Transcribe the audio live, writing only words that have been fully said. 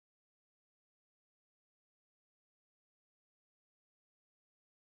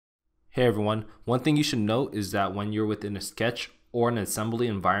Hey everyone, one thing you should note is that when you're within a sketch or an assembly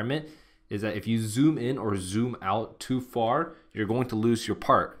environment is that if you zoom in or zoom out too far, you're going to lose your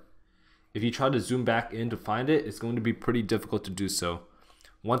part. If you try to zoom back in to find it, it's going to be pretty difficult to do so.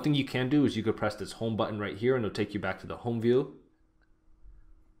 One thing you can do is you could press this home button right here and it'll take you back to the home view.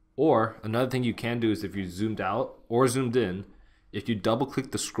 Or another thing you can do is if you zoomed out or zoomed in, if you double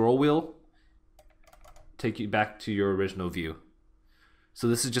click the scroll wheel, take you back to your original view. So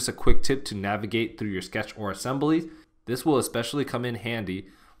this is just a quick tip to navigate through your sketch or assemblies. This will especially come in handy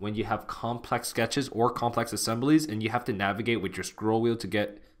when you have complex sketches or complex assemblies and you have to navigate with your scroll wheel to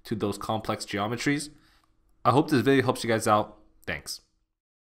get to those complex geometries. I hope this video helps you guys out. Thanks.